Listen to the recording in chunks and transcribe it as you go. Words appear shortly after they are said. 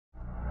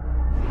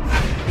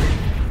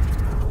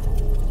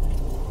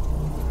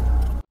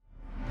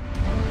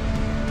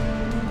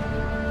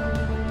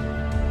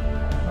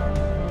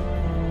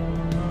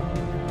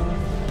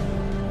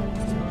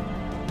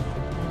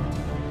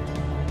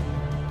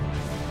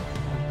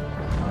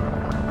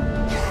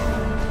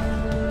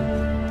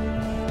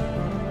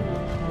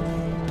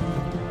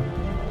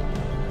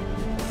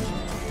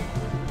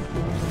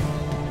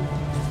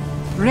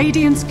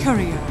Radiant's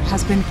courier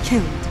has been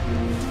killed.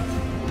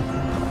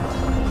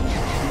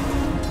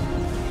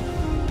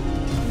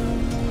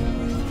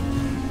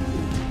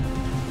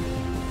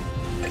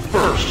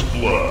 First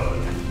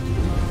blood.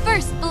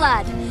 First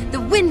blood. The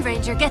Wind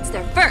Ranger gets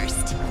there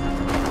first.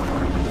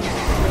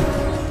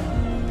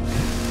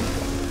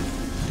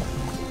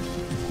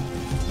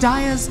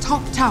 Dire's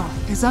top tower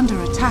is under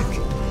attack.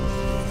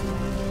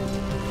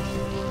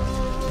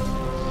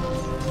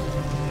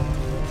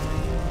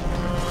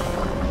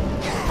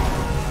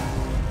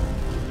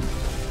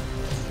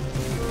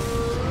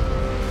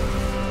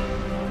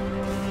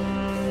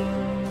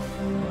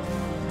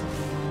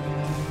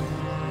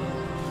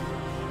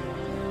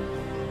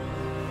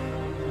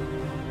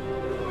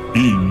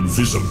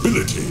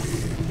 Invisibility.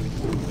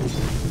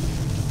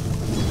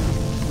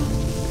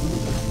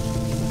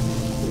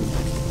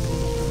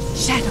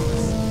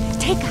 Shadows,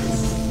 take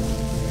us.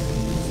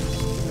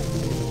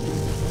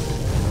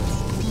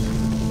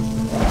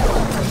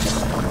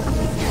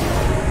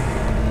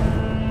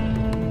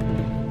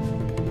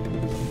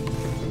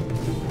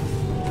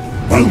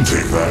 We'll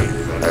take that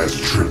as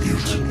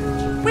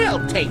tribute.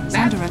 We'll take Is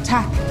that. under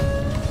attack.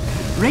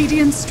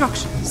 Radiant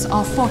structures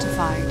are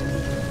fortified.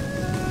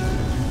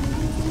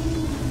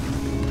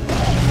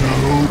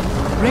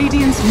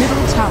 Radiant's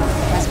middle tower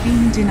has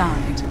been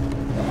denied.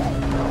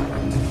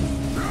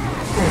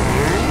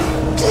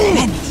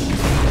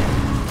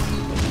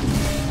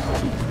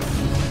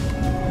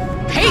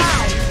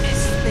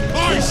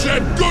 I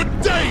said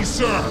good day,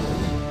 sir!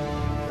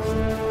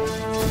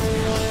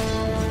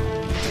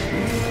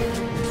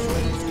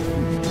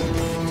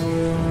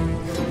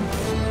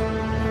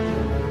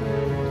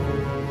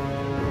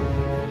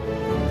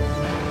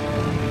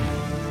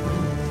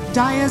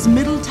 Dire's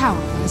middle tower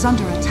is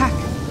under attack.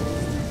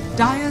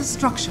 Dire's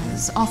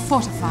structures are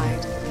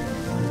fortified.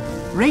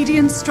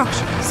 Radiant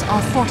structures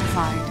are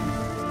fortified.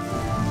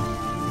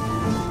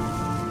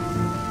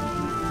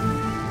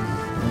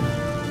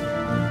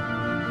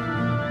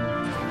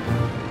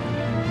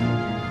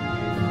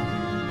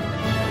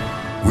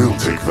 We'll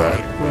take that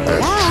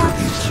as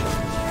tribute.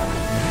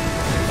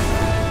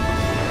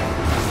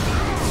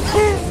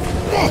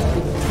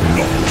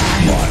 Not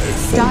my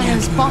fault.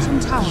 Dire's bottom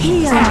tower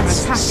is under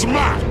attack.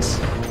 Smacks!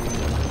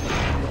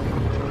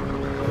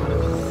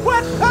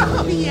 What?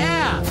 Oh,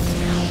 yeah!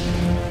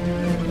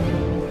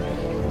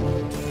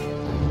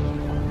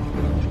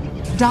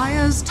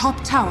 Dire's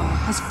top tower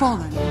has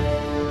fallen.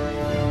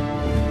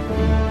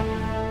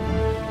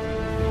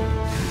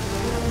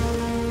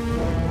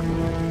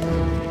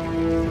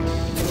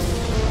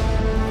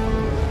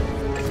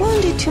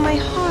 Wounded to my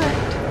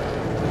heart.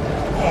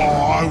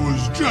 Oh, I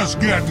was just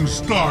getting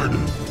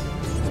started.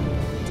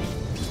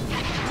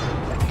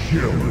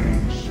 Killings.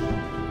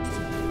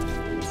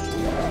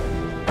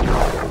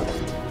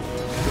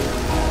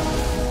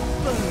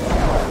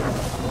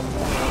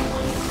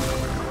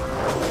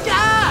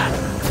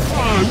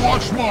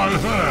 Watch my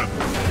head!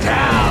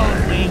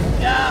 Down we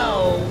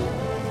go!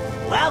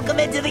 Welcome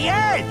into the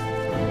Earth!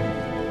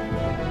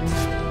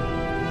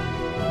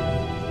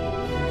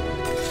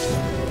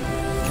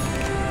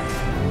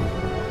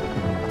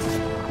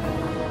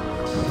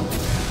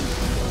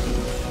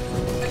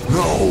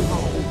 No!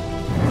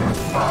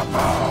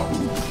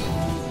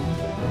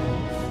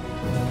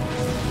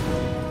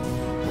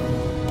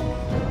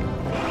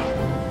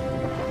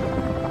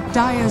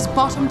 Dire's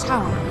bottom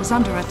tower is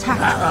under attack.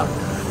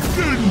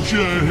 Didn't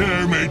you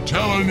hear me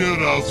telling you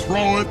to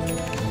throw it?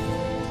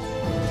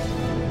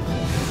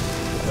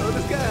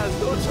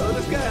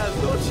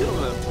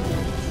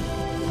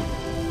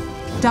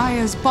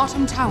 Dire's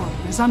bottom tower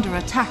is under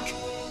attack.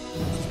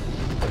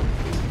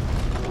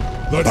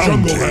 The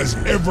jungle has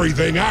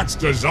everything Axe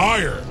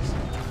desires.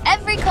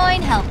 Every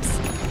coin helps.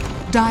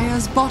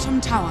 Dire's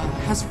bottom tower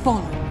has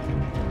fallen.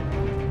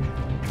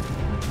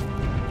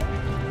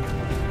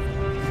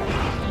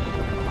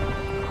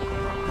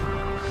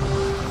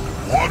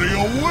 What do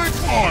you wait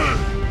for?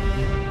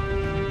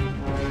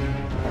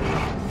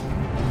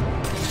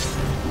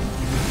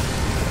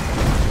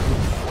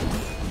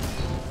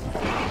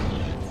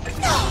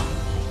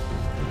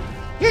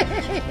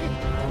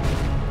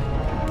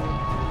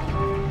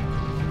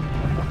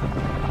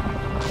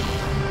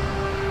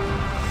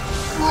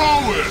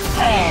 Throw it!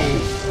 Oh!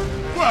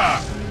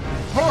 That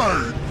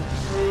hurt!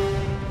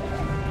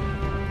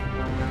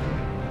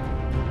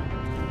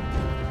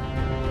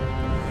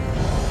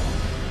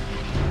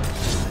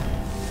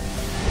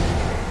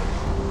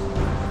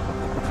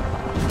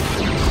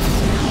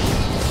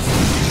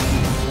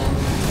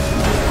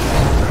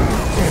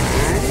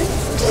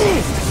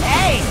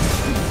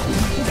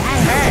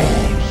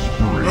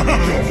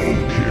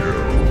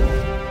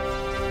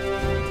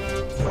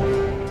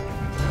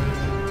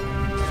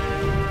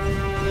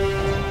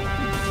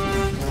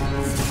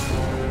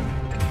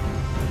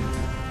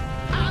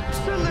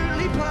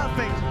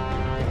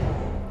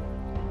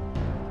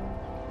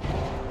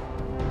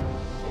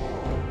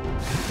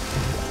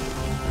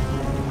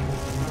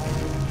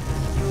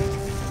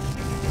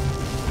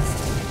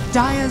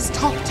 Dire's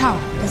top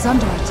tower is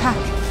under attack.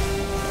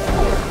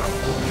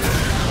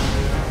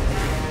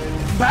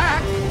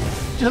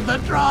 to the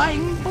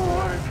drawing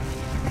board.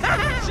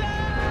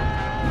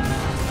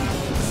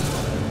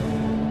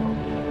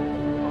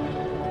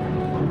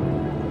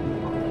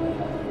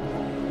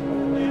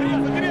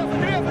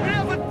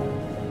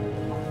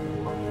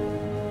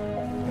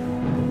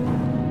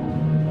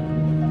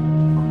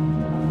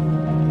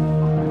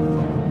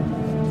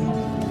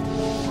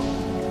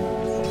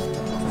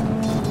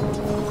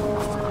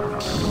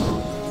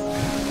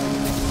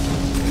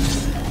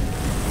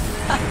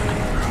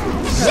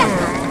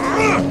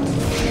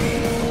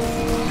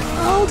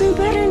 I'll do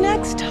better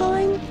next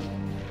time.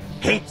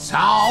 It's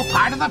all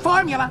part of the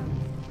formula.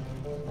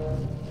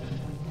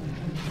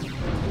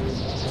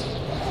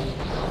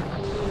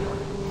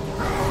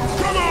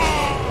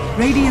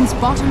 Radiant's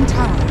bottom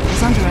tower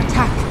is under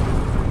attack.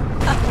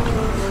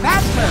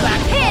 That's for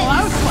that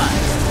close one.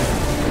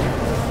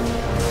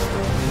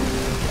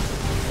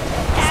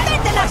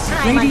 Spend enough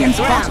time Radiant's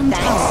underground, bottom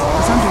thanks. tower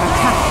is under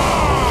attack.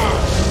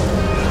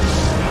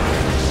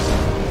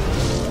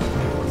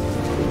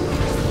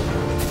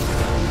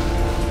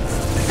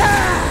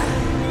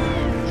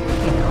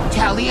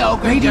 Tell the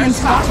ogre Radiant's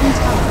you're sorry. bottom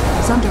tower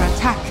is under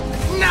attack.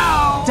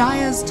 No!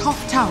 Dire's top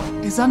tower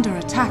is under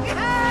attack.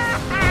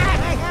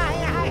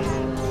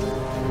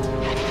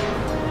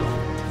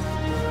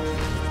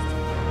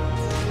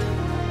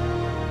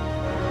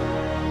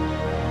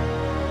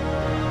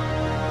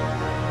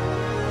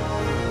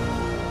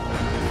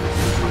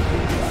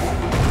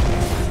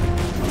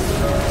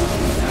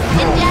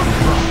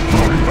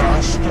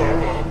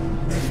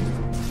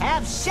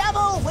 Have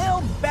shovel,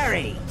 will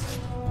bury.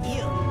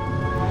 You.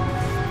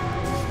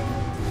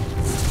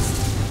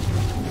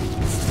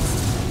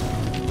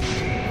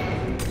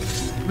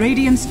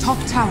 Radiant's top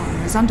tower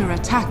is under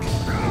attack.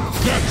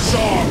 Get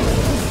some!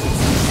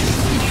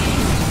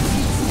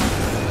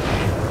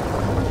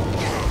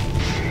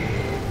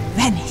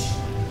 Vanish.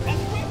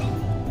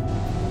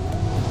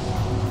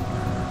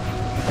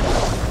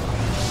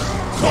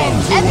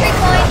 Every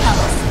coin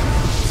helps.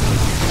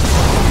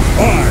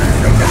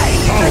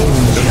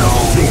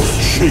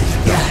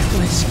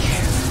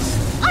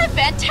 I'm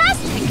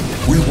fantastic.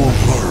 We will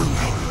learn.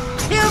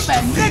 You've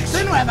been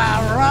mixing with a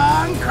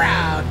wrong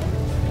crowd.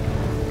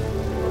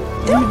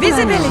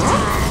 Invisibility.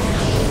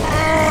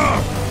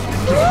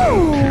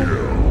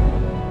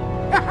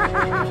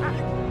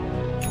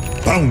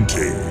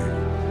 Bounty.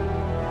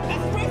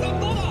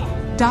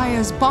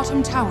 Dire's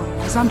bottom tower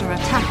is under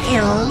attack.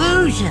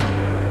 Illusion.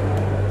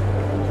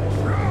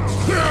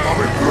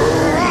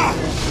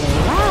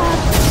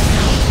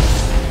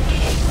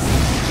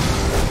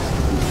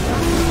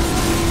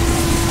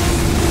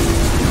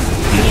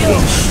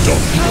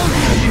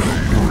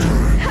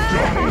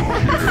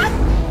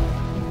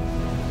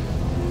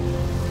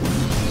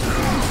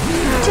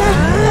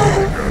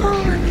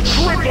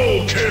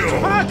 Triple kill.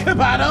 Talk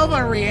about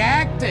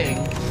overreacting.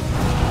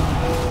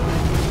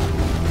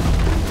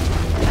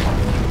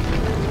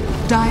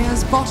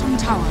 Dire's bottom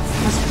tower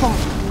has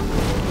fallen.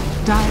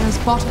 Dire's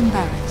bottom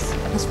barracks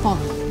has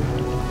fallen.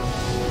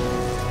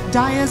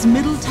 Dire's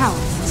middle tower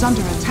is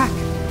under attack.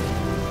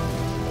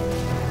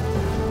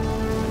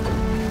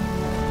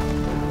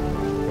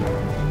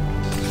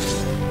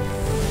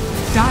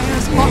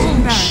 Dire's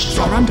bottom barracks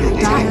are under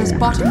Dire's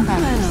bottom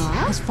barracks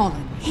has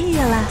fallen. Heal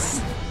us.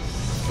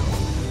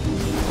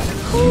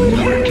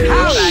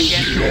 How'd I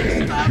get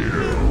mixed up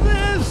with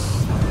this?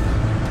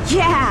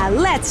 Yeah,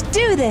 let's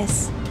do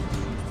this.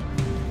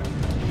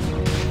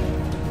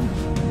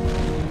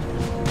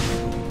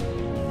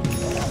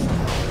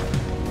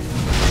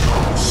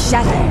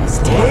 Shadows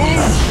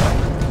dance.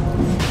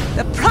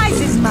 The prize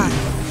is mine.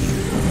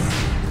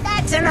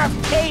 That's enough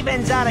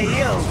cave-ins out of you.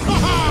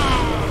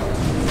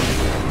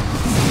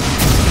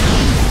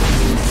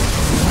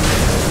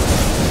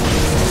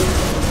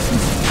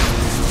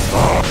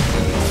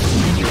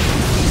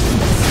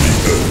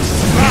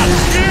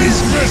 This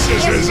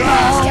misses his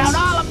ass. Out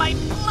all of my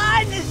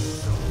blood.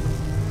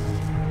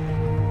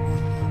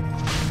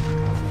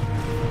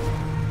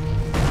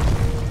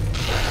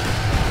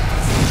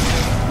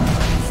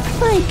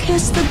 I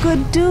guess the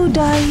good do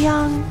die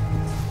young.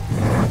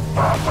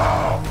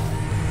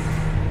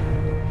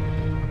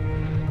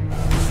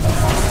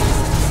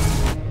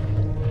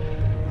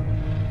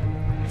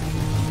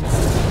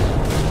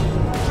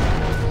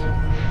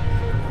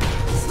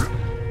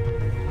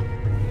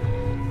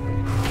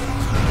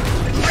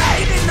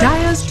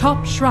 Dire's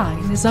top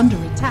shrine is under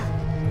attack.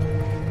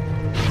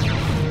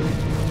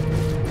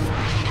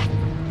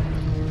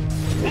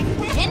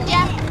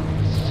 Ninja.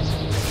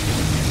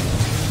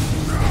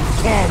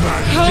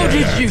 How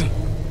did you?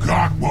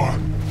 Got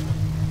one.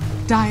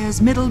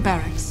 Dire's middle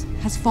barracks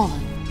has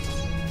fallen.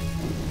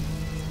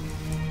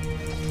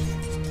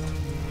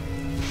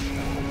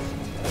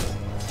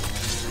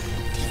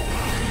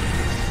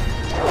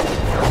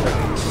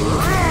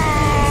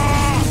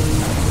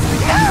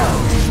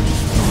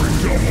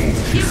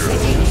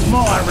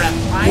 More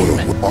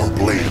refinement. Our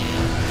blade.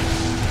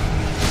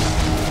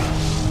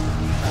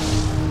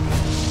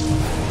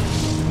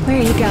 Where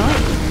are you going?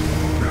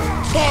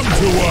 Come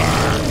to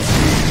us.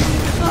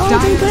 I'll do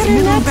Dire's better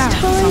middle next barracks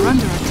time. are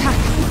under attack.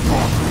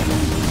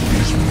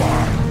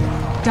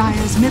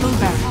 Dire's middle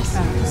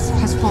barracks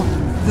has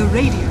fallen. The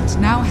Radiant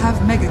now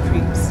have mega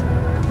creeps.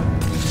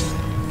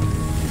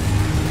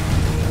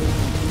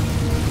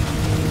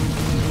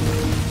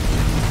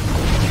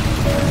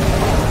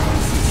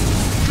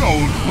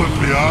 Don't put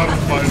me out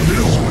of my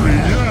misery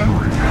yet.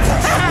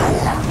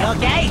 You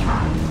okay?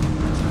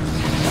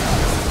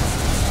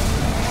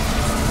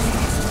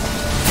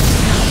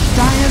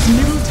 Dire's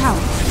middle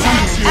tower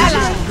is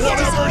under attack.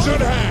 Whatever's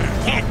at hand.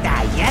 Can't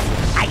die yet.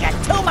 I got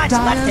too much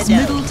left Dire's to do.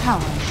 middle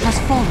tower has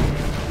fallen.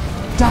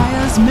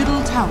 Dire's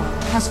middle tower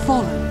has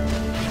fallen.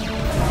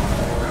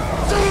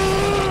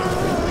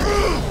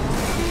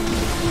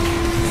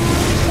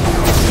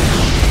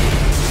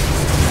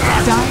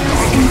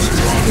 Dire's ancient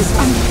is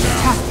under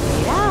attack.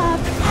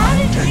 How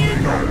did you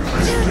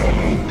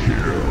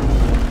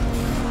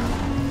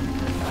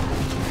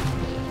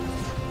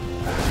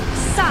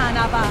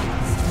Sanaba.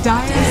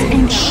 Dire's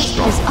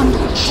ancient is under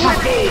attack.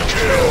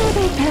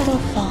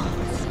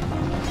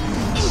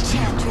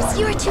 Enchantress,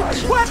 you are too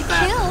cute to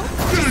kill.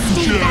 Didn't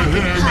you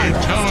hear me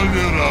telling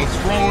you to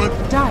throw it?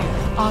 Dire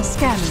are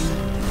scanning.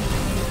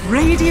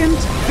 Radiant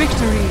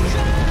victory.